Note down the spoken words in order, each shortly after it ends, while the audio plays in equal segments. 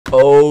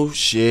Oh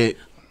shit!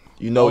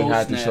 You know we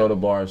had snap. to show the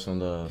bars some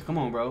love. Come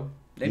on, bro.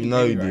 You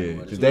know you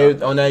did. Cause they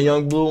on that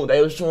Young Blue,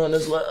 they was showing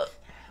us love.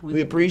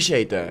 We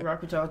appreciate that.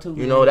 Rock with y'all too.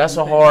 You know, that's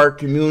a hard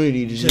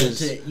community to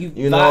just,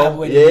 you know,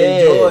 with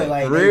enjoy.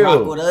 Like, real. They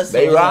rock with us.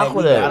 They rock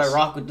with us. Gotta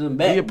rock with them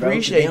back. We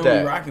appreciate bro,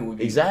 that. Rocking with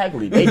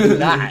exactly. They do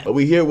not. But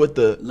we here with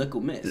the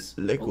Likkle Miss.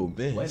 Likkle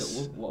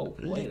Miss.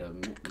 Wait a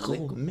minute.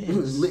 Likkle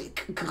Miss.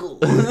 Likkle.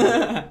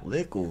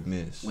 Likkle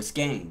Miss. With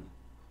Skeng.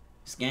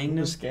 Skeng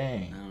them?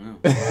 Skeng. I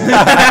don't know.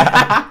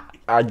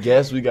 I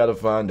guess we gotta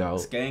find out.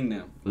 Skeng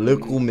them.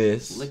 Likkle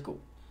Miss. Likkle.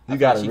 You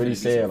gotta really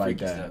say it like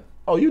that. Stuff.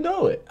 Oh, you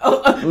know it.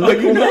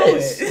 Likkle you know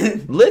Miss.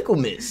 Likkle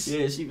Miss.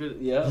 Yeah, she really,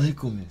 yeah.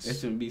 Likkle Miss. It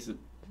shouldn't be some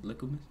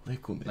Likkle Miss.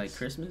 Likkle Miss. Like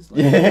Christmas?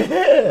 Like,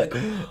 yeah.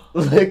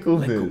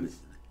 Likkle Miss.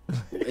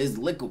 It's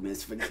Likkle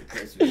Miss for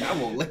Christmas.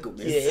 I want Likkle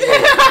Miss.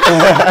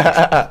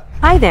 Yeah.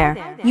 Hi there.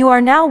 You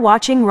are now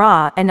watching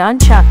Raw and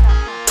Unchuck.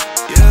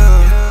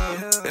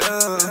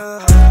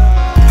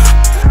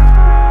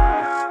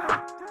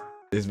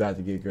 It's about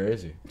to get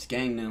crazy.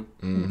 Skeng now.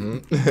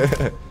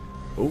 Mm-hmm.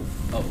 Ooh.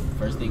 Oh,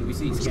 first thing we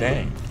see,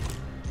 Skeng.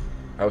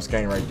 That was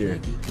Skeng right there.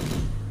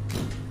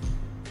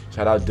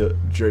 Shout out to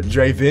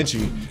Dre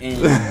Vinci. And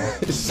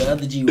the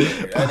other G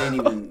word. I didn't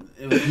even.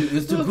 It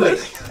was too quick.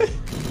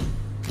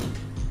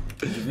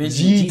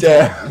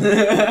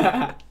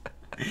 G-Town.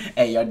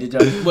 Hey, y'all did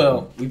y'all.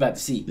 Well, we about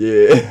to see.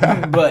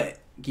 Yeah. But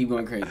keep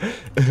going crazy.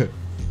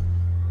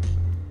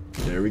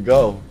 There we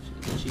go.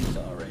 Cheeks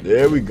already.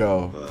 There we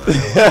go.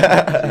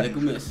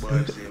 Likkle Miss.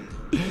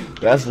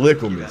 That's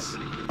Likkle Miss.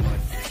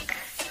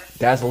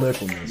 That's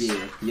Likkle Miss.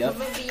 Yeah. Yep.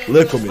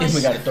 Likkle Miss.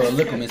 We gotta throw a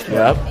Likkle Miss.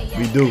 Yep.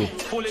 We do.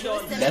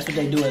 That's what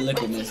they do at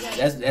Likkle Miss.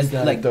 That's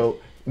like though.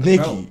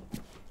 Nikki, bro,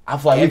 I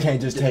feel like you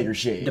can't just take her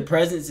shit. The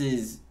presence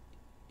is.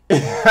 He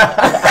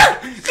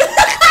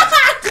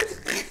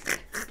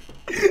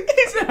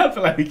said, I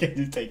feel like we can't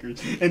just take her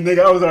shit. And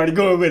nigga, I was already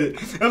going with it.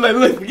 I'm like,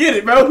 look, forget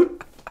it, bro.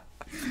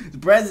 The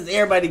presence,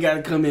 everybody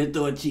gotta come in and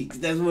throw cheeks.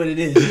 That's what it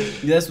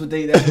is. That's what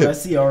I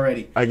see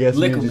already. I guess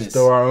we Likkle just Miss.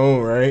 throw our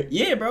own, right?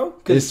 Yeah, bro.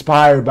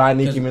 Inspired by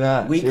Nicki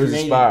Minaj. We She was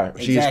created- inspired.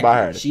 Exactly. She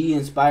inspired. She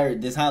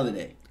inspired this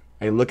holiday.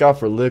 Hey, look out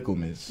for Likkle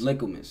Miss.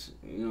 Likkle Miss.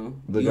 You know,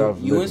 Look out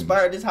for you Likkle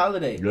inspired this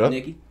holiday, Yep.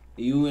 Nicki.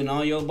 You and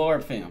all your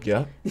Barb fam.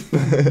 Yeah.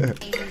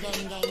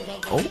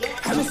 Oh,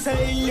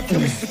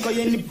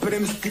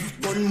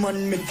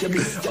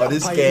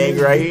 this Skeng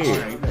right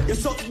here.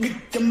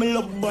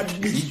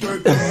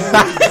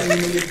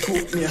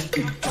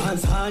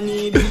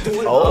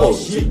 Oh,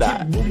 she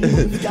died. Oh.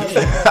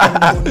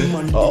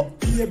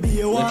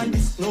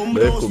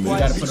 Likkle You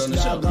gotta put Miss. on the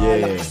show.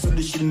 Yeah.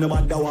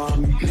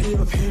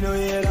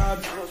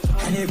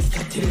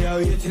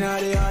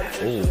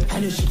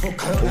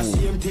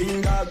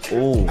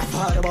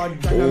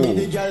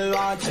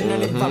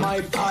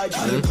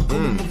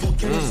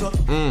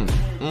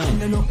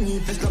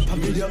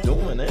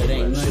 Doing It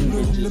ain't nothing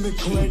but just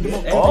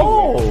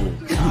Oh.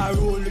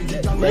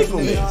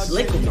 Likkle Miss.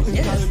 Likkle Miss.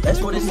 Yes,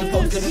 that's what it's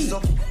supposed to be.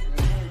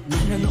 You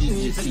should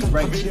just see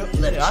right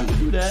left I can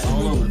do that.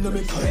 all over. And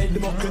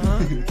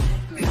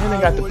they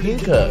got the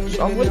pink cups.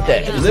 I'm with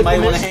that. Somebody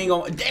Likkle want to Miss. hang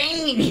on.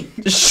 Dang!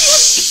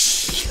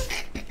 Shh.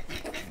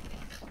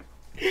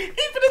 He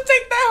finna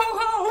take that hoe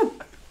home.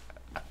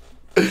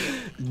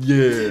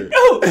 Yeah.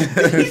 Oh, he got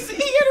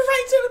it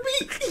right to the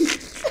beat.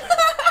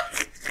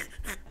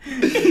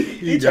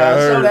 he trying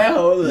to show that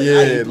hoe. Look,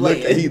 Yeah, look,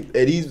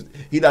 he's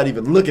not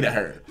even looking at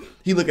her.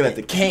 He looking at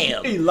the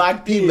cam. He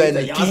locked in. He letting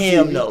the Y'all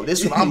cam see know me?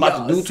 this is what I'm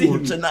about to do Y'all to her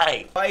see me?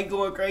 tonight. Why you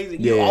going crazy?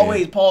 You Yeah.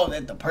 always pause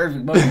at the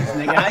perfect moment,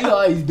 nigga. How you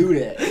always do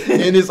that?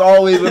 And it's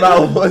always when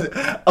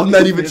I'm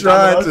not even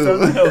trying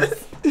to.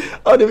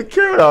 I don't even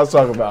care what I was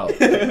talking about.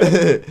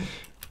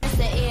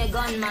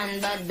 Gunman,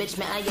 bad bitch,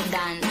 me are you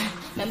done?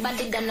 My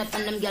body done up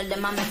and them girl,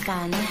 them on my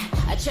fan.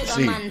 I check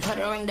See. on man, put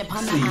a ring the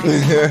pan the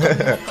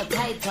hand. Go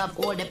tight up,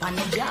 hold the pan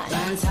the jar.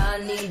 Dance all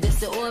need this,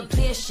 the old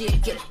play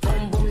shake it.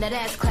 Boom, boom, that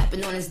ass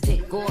clapping on his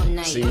dick all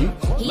night. See?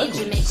 He in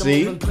Jamaica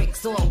See? moving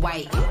bricks all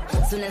white.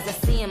 Soon as I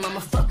see him, I'ma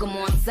fuck him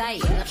on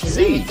sight.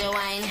 See? With the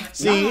wine.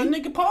 See? Nah,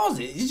 nigga, pause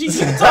it. You keep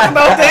talking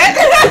about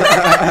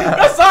that.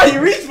 I saw you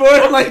reach for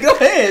it. I'm like, go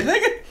ahead,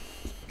 nigga.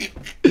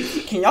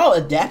 Can y'all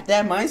adapt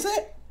that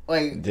mindset?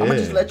 Like, I'm gonna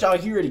just let y'all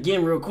hear it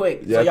again real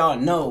quick, so y'all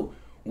know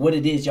what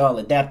it is y'all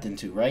adapting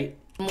to, right?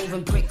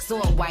 Moving bricks all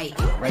white.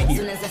 Right here.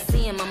 Soon as I see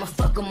him, I'ma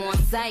fuck him on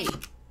sight.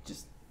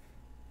 Just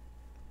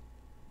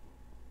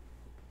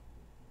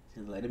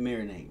let it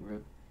marinate, bro.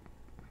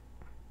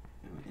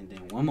 And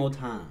then one more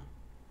time.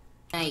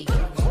 He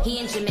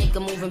in Jamaica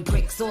moving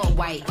bricks all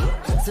white.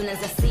 Soon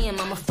as I see him,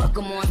 I'ma fuck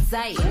him on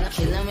sight.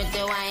 Kill him with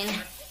the wine.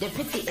 The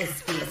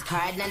prettiest face,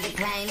 card and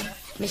decline.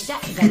 Me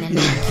shotgun and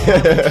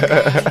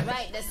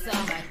right, that's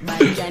all. But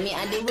Jamie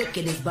and the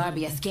wickedest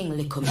Barbie, a Skeng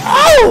Likkle Miss.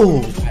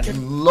 Oh, I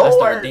Lord.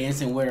 start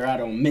dancing with her, I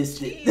don't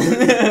miss it.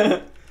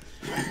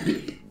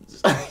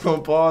 I'm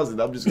gonna pause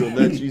it. I'm just gonna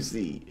let you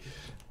see.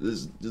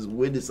 Just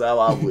witness how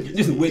I witness.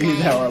 Just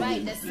witness how I Right,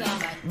 win. that's all.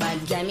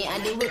 But Jamie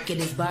and the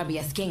wickedest Barbie,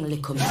 a Skeng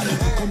Likkle Miss.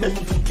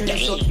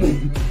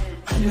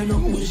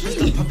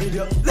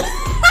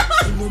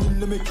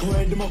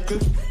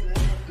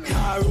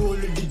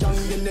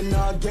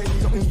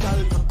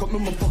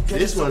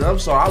 This one, I'm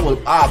sorry,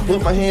 I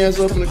put my hands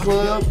up in the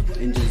club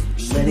and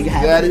just let it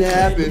happen. Let it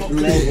happen.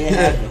 Let it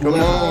happen. Come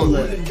on,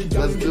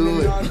 let's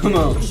do it. Come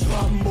on.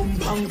 Yeah.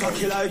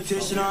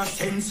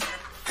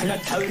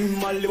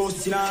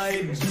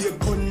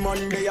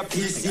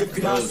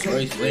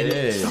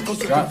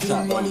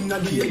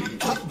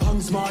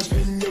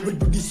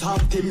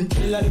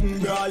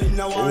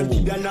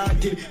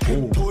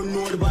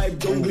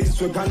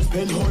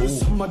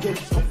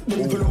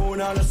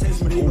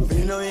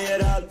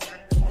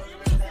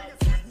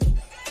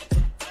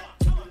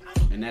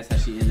 And that's how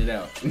she ended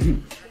out.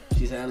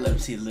 She said, "I love to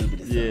see a little bit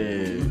of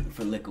something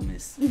for Likkle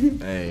Miss."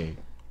 Hey,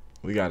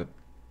 we got it.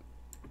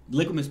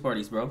 Likkle Miss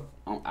parties, bro.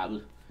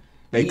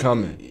 They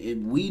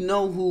coming. We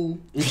know who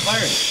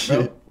inspired it,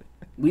 bro.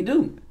 We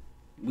do.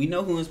 We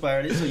know who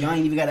inspired it, so y'all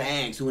ain't even gotta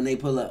ask when they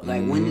pull up.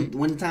 Like when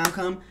the time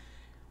come,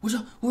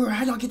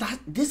 how y'all get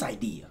this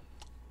idea?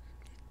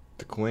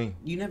 The Queen.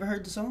 You never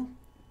heard the song?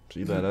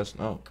 She let us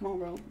know. Come on,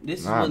 bro.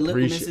 This is what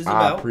Likkle Miss is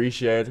about. I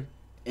appreciate her.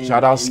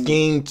 Shout out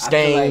Skeng too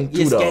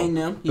though. Skeng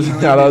them.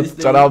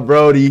 Shout out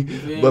Brody.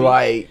 But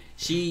like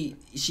she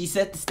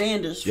set the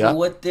standards for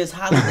what this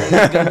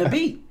holiday is gonna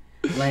be.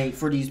 Like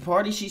for these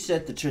parties, she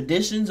set the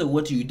traditions of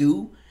what you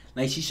do.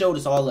 Like she showed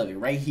us all of it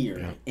right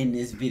here in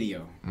this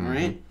video. All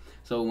right.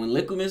 So when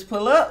Likkle Miss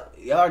pull up,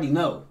 you already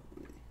know.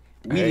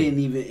 We didn't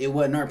even. It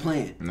wasn't our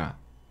plan. Nah.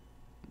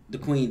 The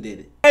Queen did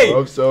it. Hey,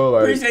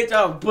 appreciate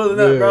y'all for pulling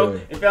up,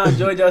 bro. If y'all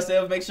enjoyed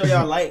yourselves, make sure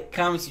y'all like,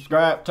 comment,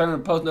 subscribe, turn on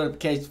the post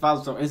notifications,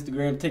 follow us on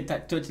Instagram,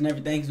 TikTok, Twitch, and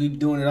everything. Cause we be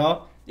doing it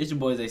all. It's your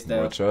boys,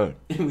 A-Style. Watch out.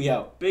 And we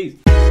out. Peace.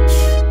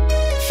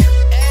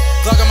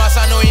 Glock on my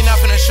side, know he not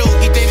finna shoot.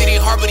 He think that he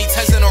hard, but he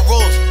testing the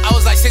rules. I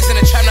was like 6 in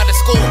the trap, not the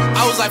school.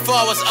 I was like 4,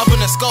 I was up in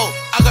the scope.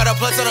 I got a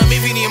blood on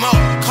me, we need more.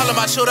 Calling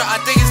my shooter, I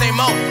think his name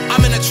Mo. I'm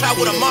in the trap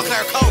with a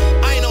Montclair coat.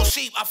 I ain't no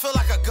sheep, I feel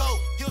like a goat.